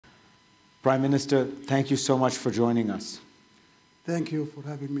Prime Minister, thank you so much for joining us. Thank you for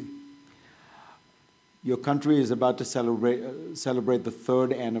having me. Your country is about to celebrate the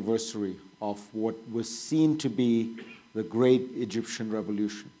third anniversary of what was seen to be the great Egyptian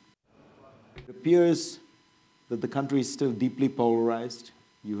revolution. It appears that the country is still deeply polarized.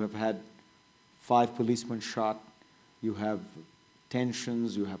 You have had 5 policemen shot. You have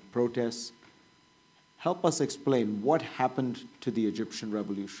tensions, you have protests. Help us explain what happened to the Egyptian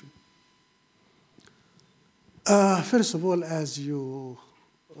revolution. First of all, as you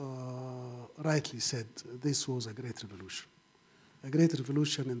rightly said, this was a great revolution. A great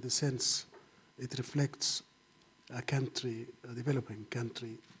revolution in the sense it reflects a country, a developing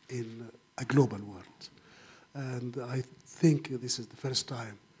country in a global world. And I think this is the first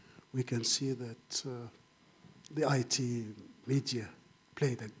time we can see that the IT media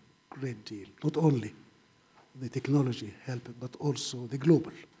played a great deal. Not only the technology helped, but also the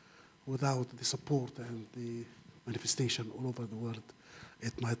global. Without the support and the manifestation all over the world,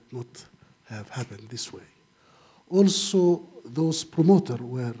 it might not have happened this way. Also, those promoters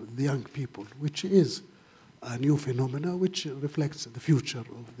were the young people, which is a new phenomenon which reflects the future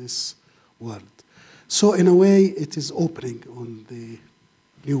of this world. So in a way, it is opening on the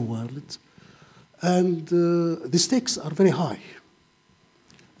new world. And the stakes are very high.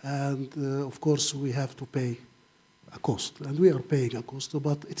 And of course, we have to pay a cost. And we are paying a cost,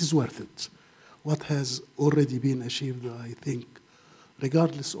 but it is worth it. What has already been achieved, I think,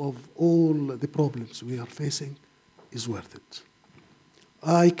 regardless of all the problems we are facing, is worth it.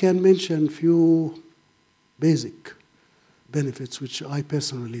 I can mention a few basic benefits which I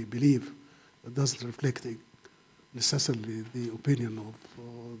personally believe doesn't reflect necessarily the opinion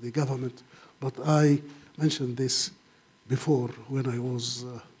of the government, but I mentioned this before when I was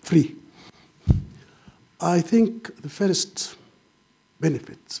free. I think the first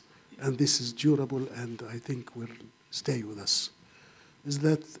benefit, and this is durable and I think will stay with us, is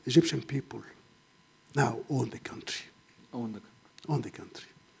that Egyptian people now own the country. Own the country. Own the country.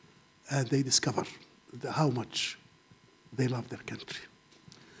 And they discover how much they love their country.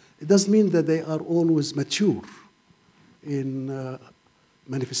 It doesn't mean that they are always mature in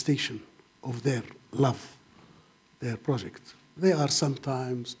manifestation of their love, their project. There are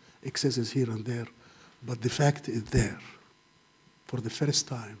sometimes excesses here and there, but the fact is there. For the first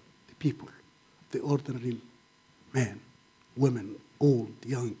time, the people, the ordinary men, women, old,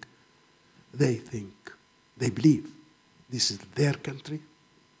 young, they think, they believe this is their country.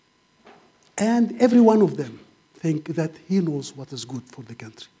 And every one of them think that he knows what is good for the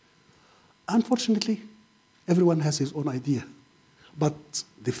country. Unfortunately, everyone has his own idea. But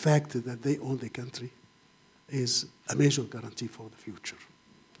the fact that they own the country is a major guarantee for the future.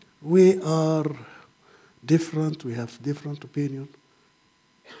 We are different, we have different opinion,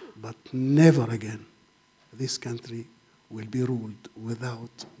 but never again this country will be ruled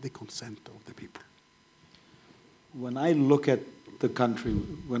without the consent of the people. When I look at the country,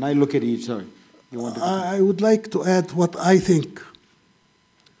 when I look at each, sorry, you want to... I would like to add what I think.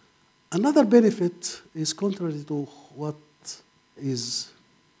 Another benefit is contrary to what is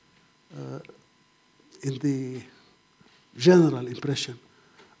in the general impression.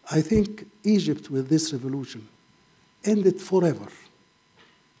 I think Egypt, with this revolution, ended forever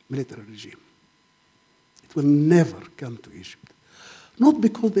military regime. It will never come to Egypt. Not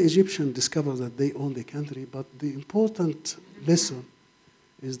because the Egyptians discovered that they own the country, but the important lesson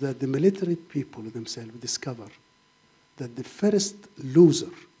is that the military people themselves discover that the first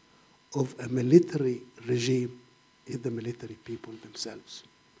loser of a military regime is the military people themselves.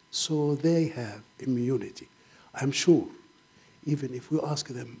 So they have immunity. I'm sure, even if we ask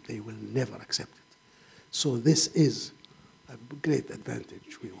them, they will never accept it. So this is a great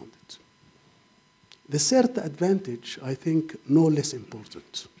advantage we wanted. The third advantage, I think, no less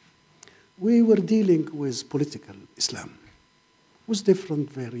important. We were dealing with political Islam, with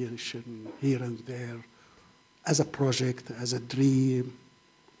different variation here and there, as a project, as a dream,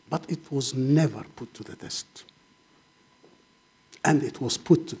 but it was never put to the test. And it was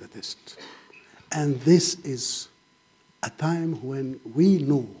put to the test. And this is a time when we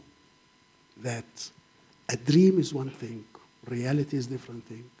know that a dream is one thing, reality is a different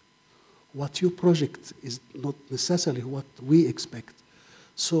thing. What you project is not necessarily what we expect.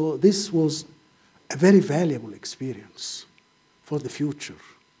 So this was a very valuable experience for the future,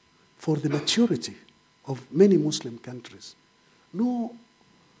 for the maturity of many Muslim countries. No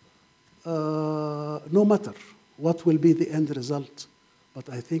matter what will be the end result, but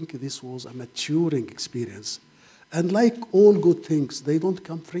I think this was a maturing experience. And like all good things, they don't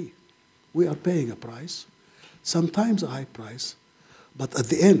come free. We are paying a price, sometimes a high price, But at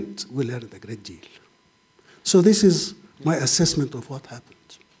the end, we learned a great deal. So this is my assessment of what happened.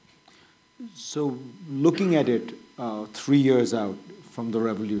 So looking at it 3 years out from the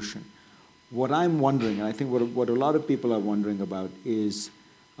revolution, what I'm wondering, and I think what a lot of people are wondering about is,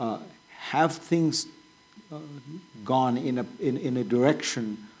 have things gone in a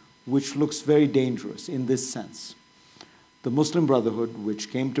direction which looks very dangerous in this sense? The Muslim Brotherhood, which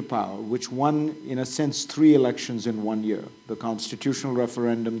came to power, which won, in a sense, 3 elections in 1 year, the constitutional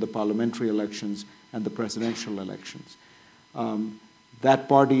referendum, the parliamentary elections, and the presidential elections. That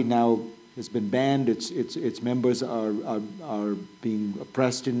party now has been banned. Its members are being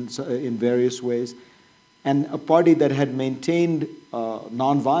oppressed in various ways. And a party that had maintained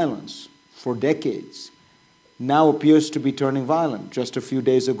nonviolence for decades now appears to be turning violent. Just a few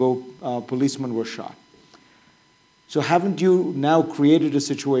days ago, policemen were shot. So haven't you now created a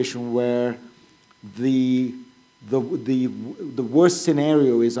situation where the worst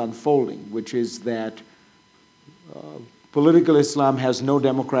scenario is unfolding, which is that political Islam has no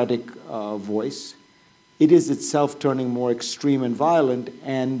democratic voice. It is itself turning more extreme and violent,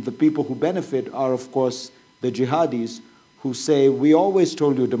 and the people who benefit are, of course, the jihadis who say, we always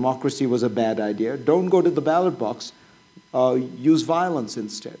told you democracy was a bad idea. Don't go to the ballot box. Use violence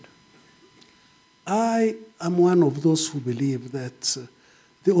instead. I am one of those who believe that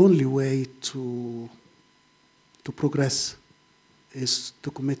the only way to progress is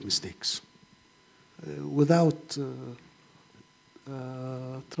to commit mistakes. Without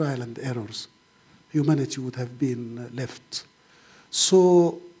trial and errors, humanity would have been left.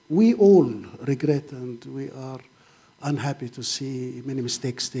 So we all regret and we are unhappy to see many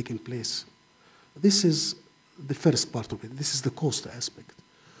mistakes taking place. This is the first part of it. This is the cost aspect.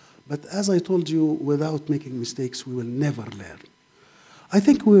 But as I told you, without making mistakes, we will never learn. I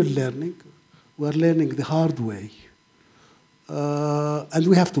think we're learning. We're learning the hard way. And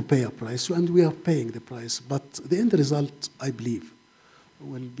we have to pay a price, and we are paying the price. But the end result, I believe,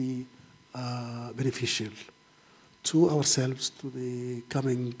 will be beneficial to ourselves, to the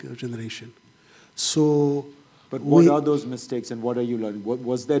coming generation. So, but what are those mistakes, and what are you learning?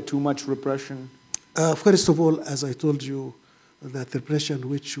 Was there too much repression? First of all, as I told you, that repression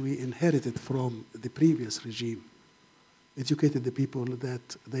which we inherited from the previous regime educated the people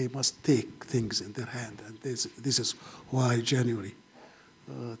that they must take things in their hand. And this is why January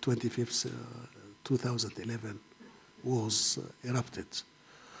 25th, 2011 was erupted.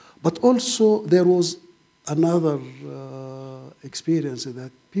 But also there was another experience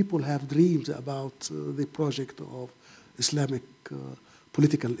that people have dreams about the project of Islamic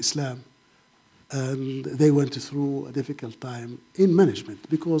political Islam. And they went through a difficult time in management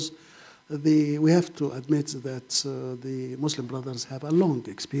because we have to admit that the Muslim Brothers have a long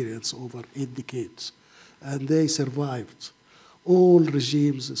experience over 8 decades. And they survived all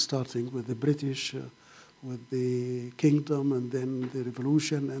regimes, starting with the British, with the kingdom, and then the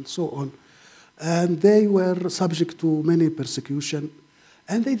revolution, and so on. And they were subject to many persecution,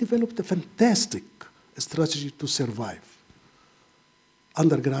 and they developed a fantastic strategy to survive.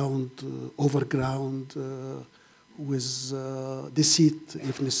 Underground, overground, with deceit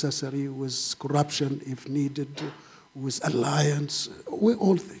if necessary, with corruption if needed, with alliance, with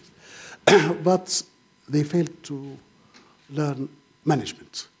all things. But they failed to learn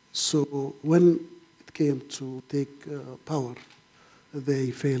management. So when it came to take power,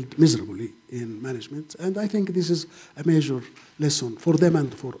 they failed miserably in management. And I think this is a major lesson for them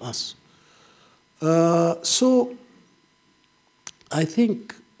and for us. So I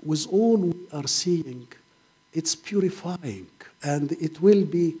think with all we are seeing, it's purifying, and it will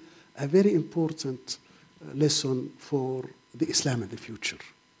be a very important lesson for the Islam in the future.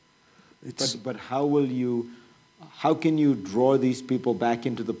 But how can you draw these people back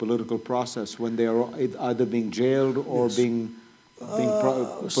into the political process when they are either being jailed or being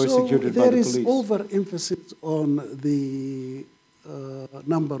persecuted by the police? There is overemphasis on the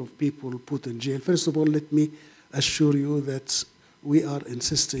number of people put in jail. First of all, let me assure you that we are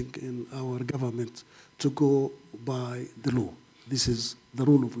insisting in our government to go by the law. This is the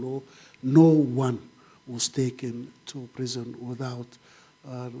rule of law. No one was taken to prison without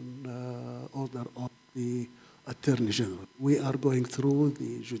an order of the Attorney General. We are going through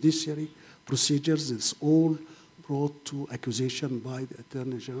the judiciary procedures. It's all brought to accusation by the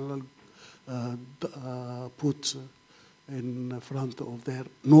Attorney General, put in front of their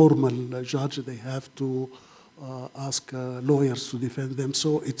normal judge. They have to ask lawyers to defend them.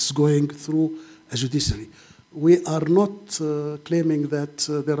 So it's going through a judiciary. We are not claiming that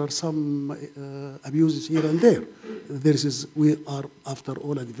there are some abuses here and there. We are, after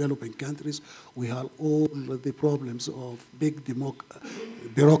all, a developing countries. We have all the problems of big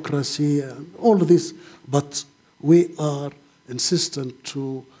bureaucracy and all this, but we are insistent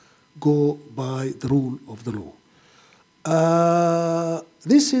to go by the rule of the law.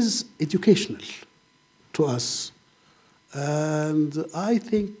 This is educational to us, and I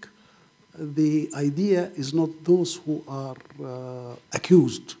think the idea is not those who are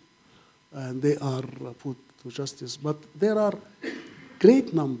accused and they are put to justice, but there are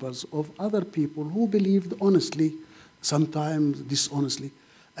great numbers of other people who believed honestly, sometimes dishonestly,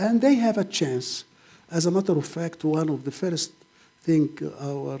 and they have a chance. As a matter of fact, one of the first things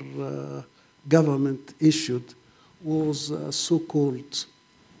our government issued was so-called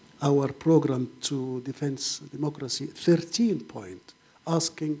our program to defense democracy, 13-point,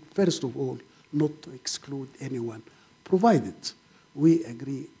 asking, first of all, not to exclude anyone, provided we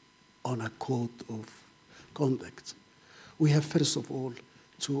agree on a code of conduct. We have, first of all,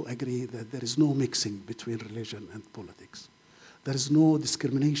 to agree that there is no mixing between religion and politics. There is no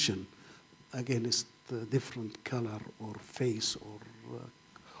discrimination against different color or face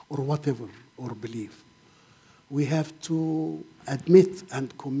or whatever, or belief. We have to admit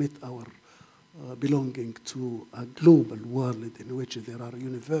and commit our belonging to a global world in which there are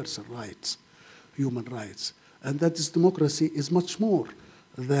universal rights, human rights, and that this democracy is much more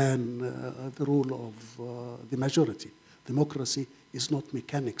than the rule of the majority. Democracy is not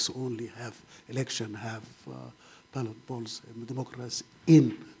mechanics only, have election, have ballot balls. Democracy,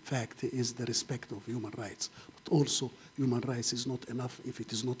 in fact, is the respect of human rights. But also, human rights is not enough if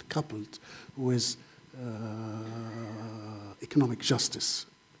it is not coupled with economic justice.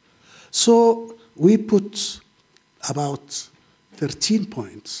 So we put about 13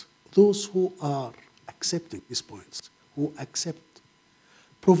 points. Those who are accepting these points, who accept,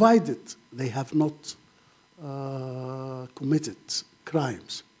 provided they have not committed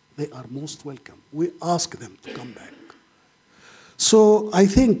crimes, they are most welcome. We ask them to come back. So I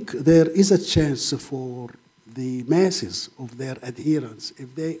think there is a chance for the masses of their adherents,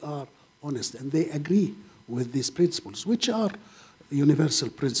 if they are honest and they agree with these principles, which are universal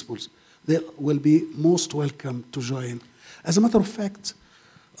principles, they will be most welcome to join. As a matter of fact,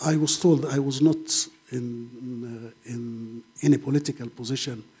 I was told I was not in any political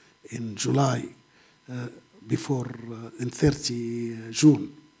position in July before in 30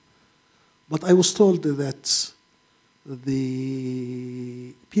 June. But I was told that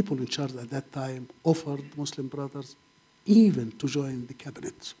the people in charge at that time offered Muslim brothers even to join the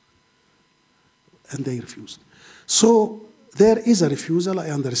cabinet, and they refused. So there is a refusal, I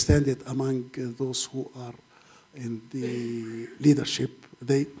understand it, among those who are in the leadership.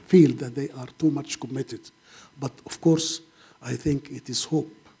 They feel that they are too much committed. But of course, I think it is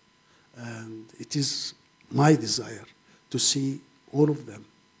hope, and it is my desire to see all of them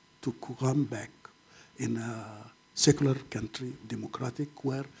to come back in a secular country, democratic,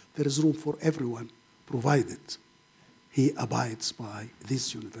 where there is room for everyone, provided he abides by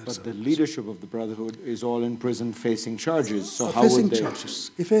this universal. But the leadership of the Brotherhood is all in prison facing charges. So how facing would they?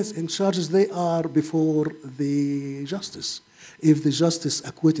 Charges. If facing charges, they are before the justice. If the justice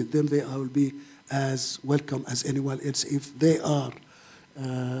acquitted them, they will be as welcome as anyone else. If they are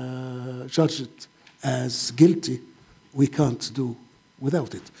judged as guilty, we can't do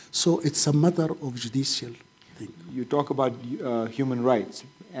without it. So it's a matter of judicial thing. You talk about human rights.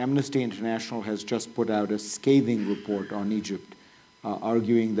 Amnesty International has just put out a scathing report on Egypt,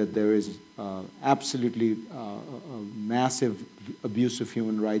 arguing that there is absolutely a massive abuse of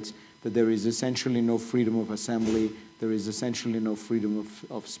human rights, that there is essentially no freedom of assembly, there is essentially no freedom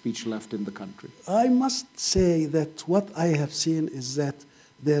of speech left in the country. I must say that what I have seen is that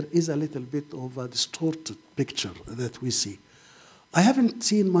there is a little bit of a distorted picture that we see. I haven't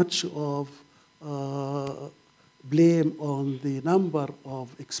seen much of blame on the number of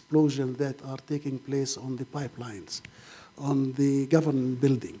explosions that are taking place on the pipelines, on the government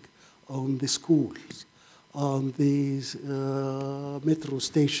building, on the schools, on the metro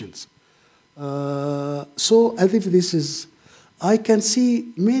stations. So as if this is, I can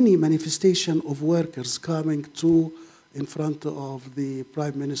see many manifestations of workers coming to in front of the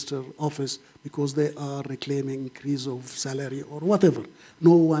Prime Minister's office because they are reclaiming increase of salary or whatever.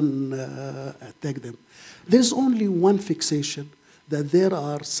 No one attacked them. There's only one fixation, that there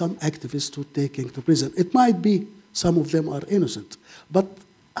are some activists who are taken to prison. It might be some of them are innocent, but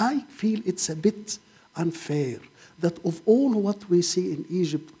I feel it's a bit unfair that of all what we see in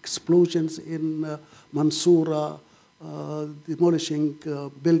Egypt, explosions in Mansoura, demolishing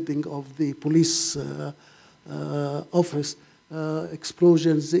building of the police office,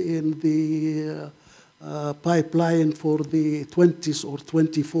 explosions in the pipeline for the 20th or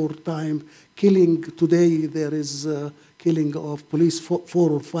 24th time, killing. Today there is killing of police, 4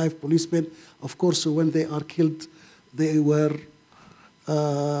 or 5 policemen. Of course, when they are killed, they were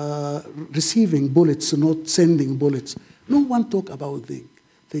receiving bullets, not sending bullets. No one talk about the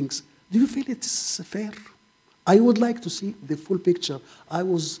things. Do you feel it's fair? I would like to see the full picture. I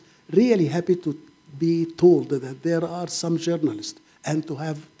was really happy to be told that there are some journalists and to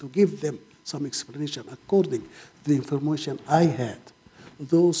have to give them some explanation. According to the information I had,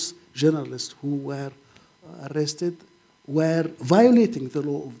 those journalists who were arrested were violating the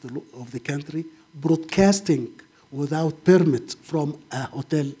law of the country, broadcasting without permit from a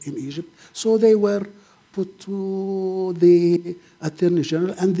hotel in Egypt. So they were put to the Attorney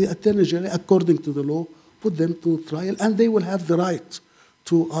General, and the Attorney General, according to the law, put them to trial, and they will have the right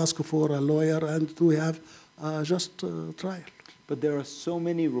to ask for a lawyer and to have just trial. But there are so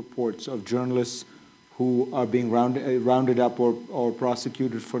many reports of journalists who are being rounded up or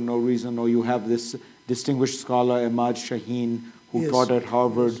prosecuted for no reason, or you have this distinguished scholar, Ahmad Shaheen, who taught at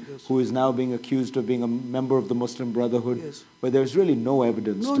Harvard, who is now being accused of being a member of the Muslim Brotherhood, but there's really no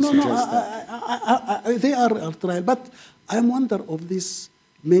evidence to suggest that. They are on trial, but I wonder of these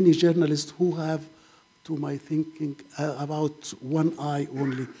many journalists who have, to my thinking, about one eye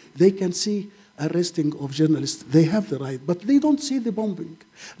only. They can see arresting of journalists. They have the right, but they don't see the bombing.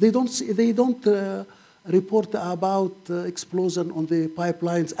 They don't report about explosion on the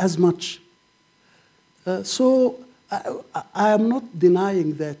pipelines as much. So I am not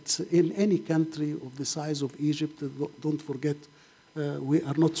denying that in any country of the size of Egypt, don't forget, we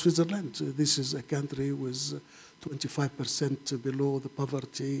are not Switzerland. This is a country with 25% below the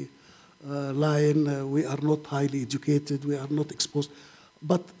poverty line. We are not highly educated. We are not exposed.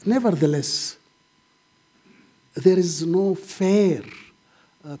 But nevertheless, there is no fair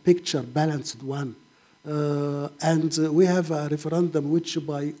picture, balanced one. And we have a referendum which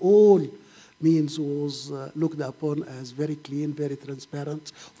by all means was looked upon as very clean, very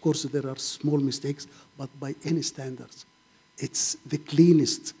transparent. Of course, there are small mistakes, but by any standards, it's the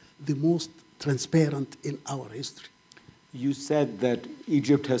cleanest, the most transparent in our history. You said that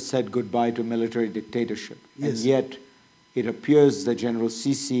Egypt has said goodbye to military dictatorship, and yet it appears that General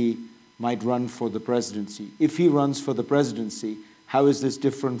Sisi might run for the presidency. If he runs for the presidency, how is this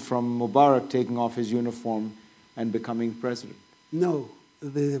different from Mubarak taking off his uniform and becoming president? No.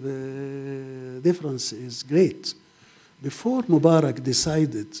 The difference is great. Before Mubarak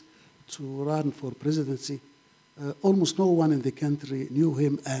decided to run for presidency, almost no one in the country knew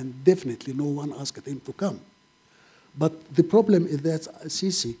him, and definitely no one asked him to come. But the problem is that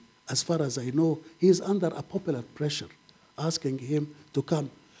Sisi, as far as I know, he is under a popular pressure, asking him to come.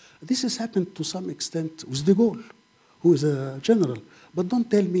 This has happened to some extent with de Gaulle, who is a general. But don't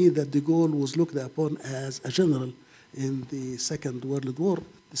tell me that de Gaulle was looked upon as a general in the Second World War,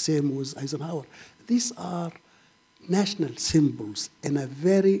 the same with Eisenhower. These are national symbols in a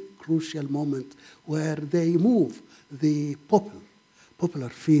very crucial moment where they move the popular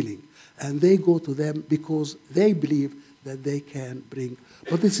feeling, and they go to them because they believe that they can bring.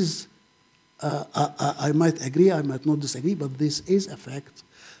 But this is, I might agree, I might not disagree, but this is a fact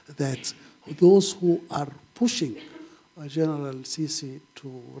that those who are pushing General Sisi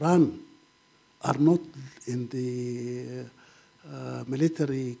to run are not in the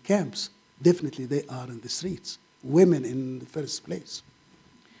military camps. Definitely they are in the streets. Women in the first place.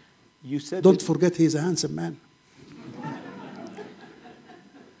 You said don't forget he's a handsome man.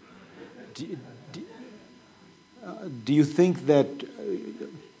 Do you think that,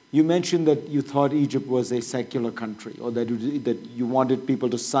 you mentioned that you thought Egypt was a secular country, or that you wanted people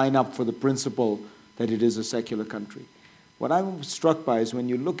to sign up for the principle that it is a secular country. What I'm struck by is when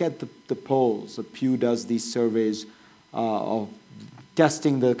you look at the polls, Pew does these surveys of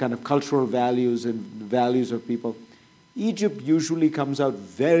testing the kind of cultural values and values of people, Egypt usually comes out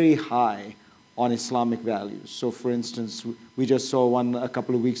very high on Islamic values. So for instance, we just saw one a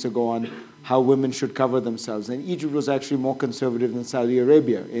couple of weeks ago on how women should cover themselves. And Egypt was actually more conservative than Saudi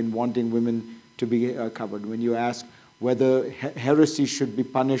Arabia in wanting women to be covered. When you ask whether heresy should be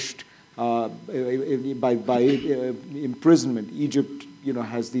punished by imprisonment, Egypt,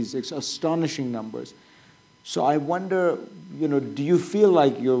 has these astonishing numbers. So I wonder, do you feel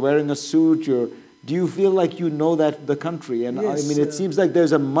like you're wearing a suit? Do you feel like you know that the country? And yes, I mean, it seems like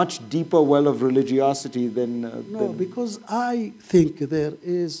there's a much deeper well of religiosity than... No, because I think there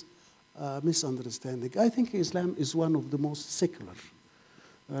is a misunderstanding. I think Islam is one of the most secular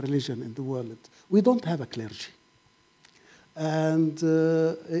religion in the world. We don't have a clergy. And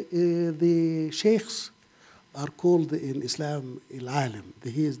the sheikhs are called in Islam al-alim.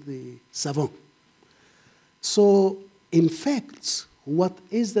 He is the savant. So, in fact, what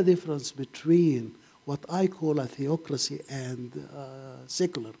is the difference between what I call a theocracy and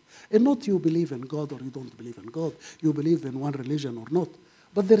secular? And not you believe in God or you don't believe in God, you believe in one religion or not.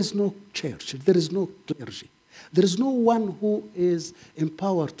 But there is no church, there is no clergy. There is no one who is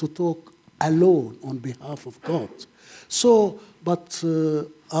empowered to talk alone on behalf of God. So, but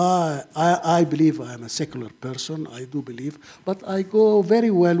I believe I am a secular person, I do believe, but I go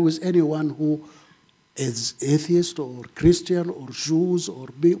very well with anyone who is atheist or Christian or Jews or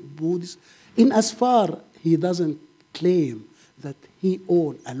Buddhist, in as far he doesn't claim that he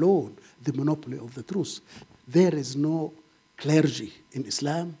owns alone the monopoly of the truth. There is no clergy in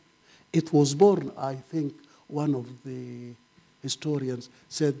Islam. It was born, I think, one of the historians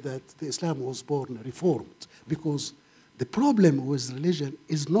said that the Islam was born reformed, because the problem with religion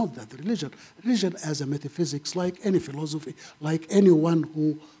is not that religion as a metaphysics, like any philosophy, like anyone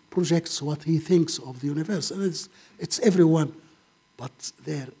who projects what he thinks of the universe. And it's everyone. But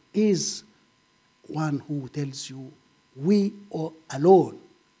there is one who tells you, we alone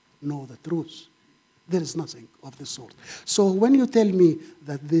know the truth. There is nothing of the sort. So when you tell me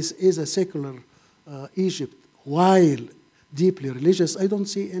that this is a secular Egypt while deeply religious, I don't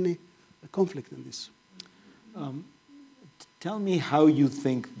see any conflict in this. Tell me how you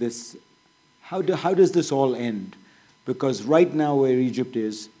think this, how does this all end? Because right now where Egypt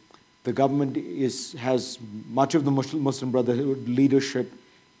is, the government has much of the Muslim Brotherhood leadership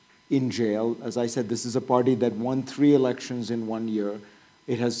in jail. As I said, this is a party that won 3 elections in 1 year.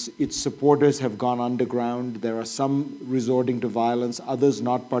 Its supporters have gone underground. There are some resorting to violence, others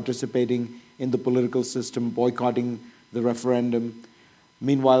not participating in the political system, boycotting the referendum.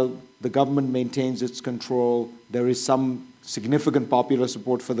 Meanwhile, the government maintains its control. There is some significant popular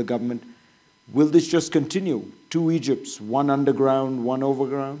support for the government. Will this just continue? 2 Egypts, one underground, one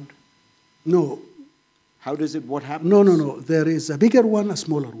overground? No. How does it, what happens? No. There is a bigger one, a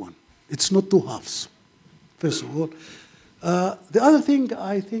smaller one. It's not 2 halves, first of all. The other thing,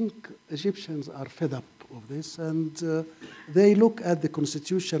 I think Egyptians are fed up of this, and they look at the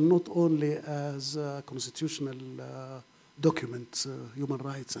constitution not only as a constitutional document, human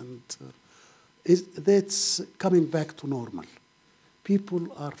rights, and that's coming back to normal.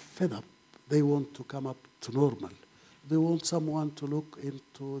 People are fed up. They want to come up to normal. They want someone to look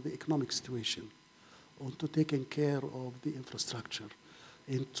into the economic situation, into taking care of the infrastructure,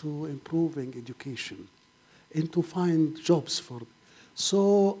 into improving education, into find jobs for.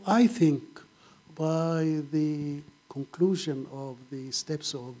 So I think by the conclusion of the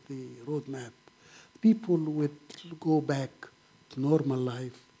steps of the roadmap, people would go back to normal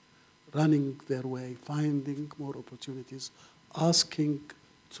life, running their way, finding more opportunities, asking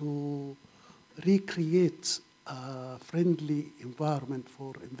to recreate a friendly environment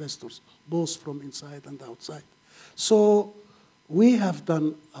for investors, both from inside and outside. So we have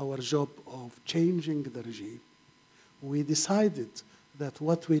done our job of changing the regime. We decided that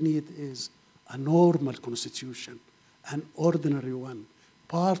what we need is a normal constitution, an ordinary one,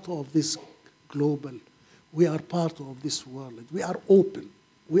 part of this global. We are part of this world. We are open.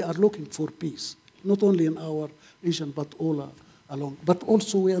 We are looking for peace, not only in our region, but all along. But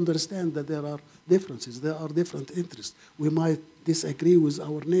also we understand that there are differences. There are different interests. We might disagree with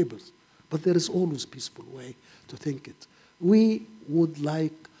our neighbors, but there is always a peaceful way to think it. We would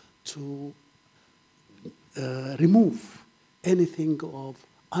like to remove anything of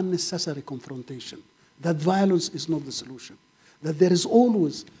unnecessary confrontation, that violence is not the solution, that there is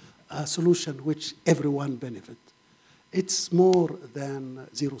always a solution which everyone benefits. It's more than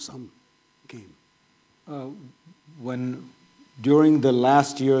zero-sum game. During the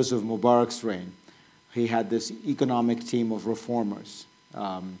last years of Mubarak's reign, he had this economic team of reformers.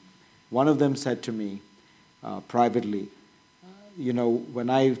 One of them said to me privately, you know, when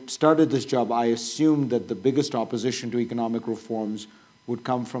I started this job, I assumed that the biggest opposition to economic reforms would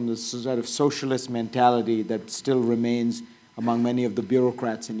come from the sort of socialist mentality that still remains among many of the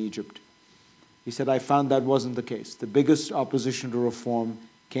bureaucrats in Egypt. He said, I found that wasn't the case. The biggest opposition to reform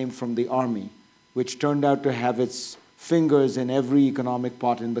came from the army, which turned out to have its fingers in every economic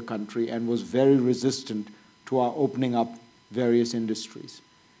pot in the country and was very resistant to our opening up various industries.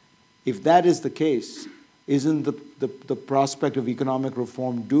 If that is the case, isn't the prospect of economic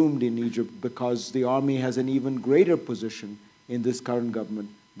reform doomed in Egypt because the army has an even greater position in this current government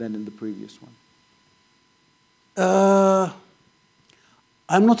than in the previous one?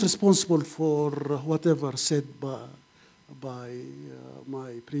 I'm not responsible for whatever said by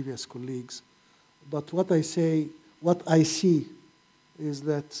my previous colleagues, but what I see is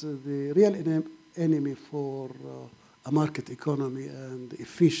that the real enemy for a market economy and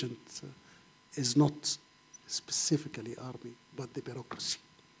efficient is not specifically army, but the bureaucracy.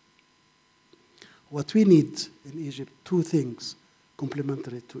 What we need in Egypt, two things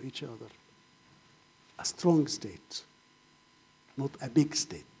complementary to each other. A strong state, not a big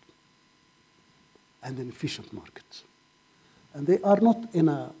state, and an efficient market. And they are not in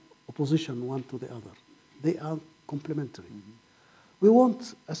a opposition one to the other. They are complementary. Mm-hmm. We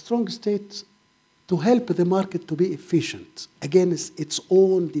want a strong state to help the market to be efficient against its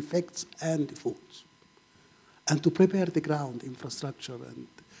own defects and defaults, and to prepare the ground, infrastructure, and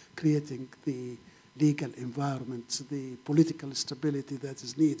creating the legal environment, the political stability that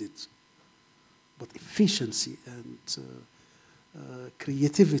is needed. But efficiency and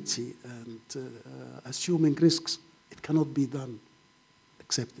creativity and assuming risks, it cannot be done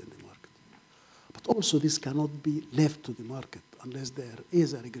except in the market. But also this cannot be left to the market unless there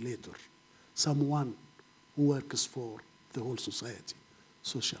is a regulator, someone who works for the whole society,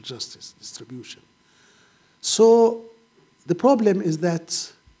 social justice, distribution. So the problem is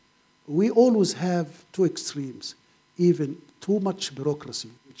that we always have two extremes, even too much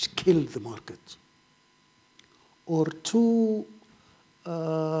bureaucracy, which kills the market, or too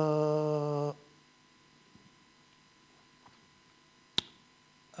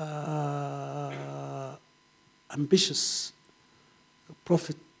ambitious,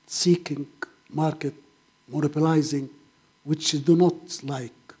 profit-seeking market, monopolizing, which do not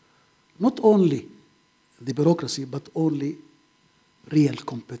like not only the bureaucracy, but only real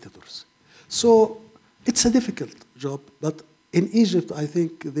competitors. So it's a difficult job, but in Egypt, I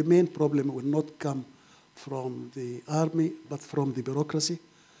think the main problem will not come from the army, but from the bureaucracy.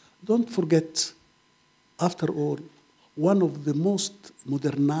 Don't forget, after all, one of the most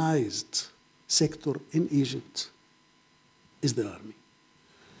modernized sector in Egypt is the army.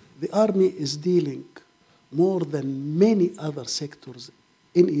 The army is dealing more than many other sectors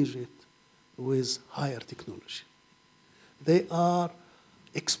in Egypt with higher technology. They are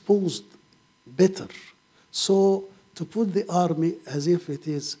exposed better. So to put the army as if it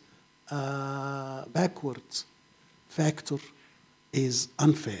is a backward factor is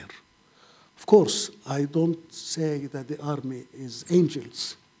unfair. Of course, I don't say that the army is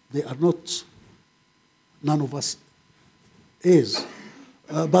angels. They are not. None of us is.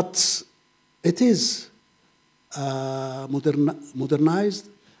 But it is modernized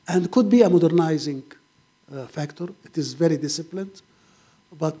and could be a modernizing factor. It is very disciplined.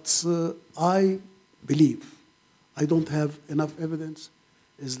 But I believe, I don't have enough evidence,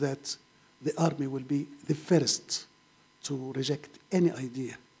 is that the army will be the first to reject any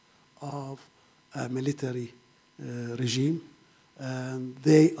idea of a military regime. And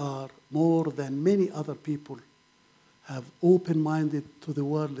they are, more than many other people, have open-minded to the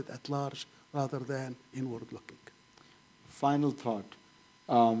world at large rather than inward-looking. Final thought.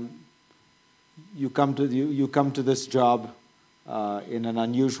 You come to this job in an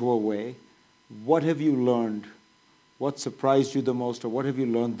unusual way. What have you learned? What surprised you the most, or what have you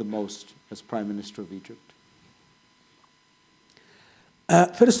learned the most as Prime Minister of Egypt?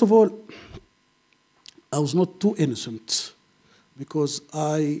 First of all, I was not too innocent because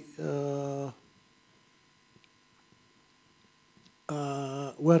I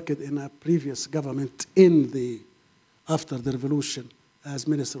worked in a previous government after the revolution as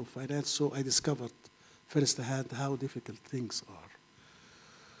Minister of Finance, so I discovered firsthand how difficult things are.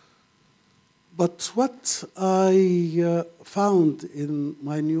 But what I found in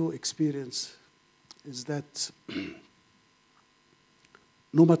my new experience is that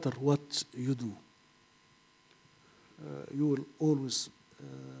no matter what you do, you will always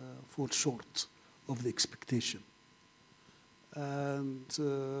fall short of the expectation. And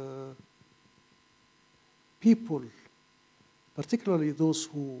people, particularly those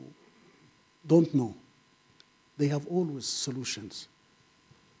who don't know, they have always solutions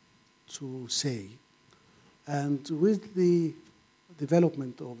to say. And with the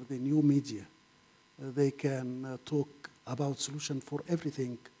development of the new media, they can talk about solution for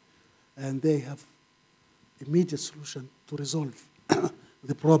everything, and they have immediate solution to resolve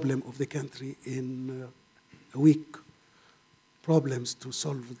the problem of the country in a week. Problems to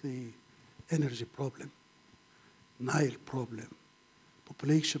solve the energy problem, Nile problem,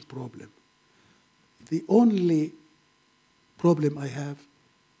 population problem. The only problem I have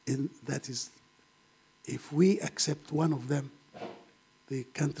that is, if we accept one of them, the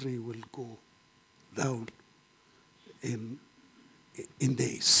country will go down in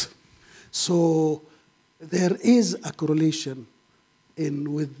days. So there is a correlation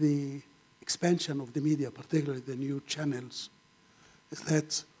with the expansion of the media, particularly the new channels, is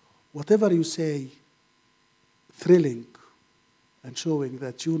that whatever you say, thrilling and showing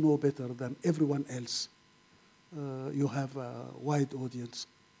that you know better than everyone else. You have a wide audience,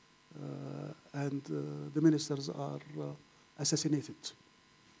 and the ministers are assassinated.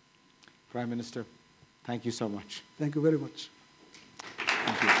 Prime Minister, thank you so much. Thank you very much.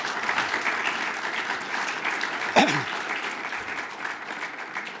 Thank you.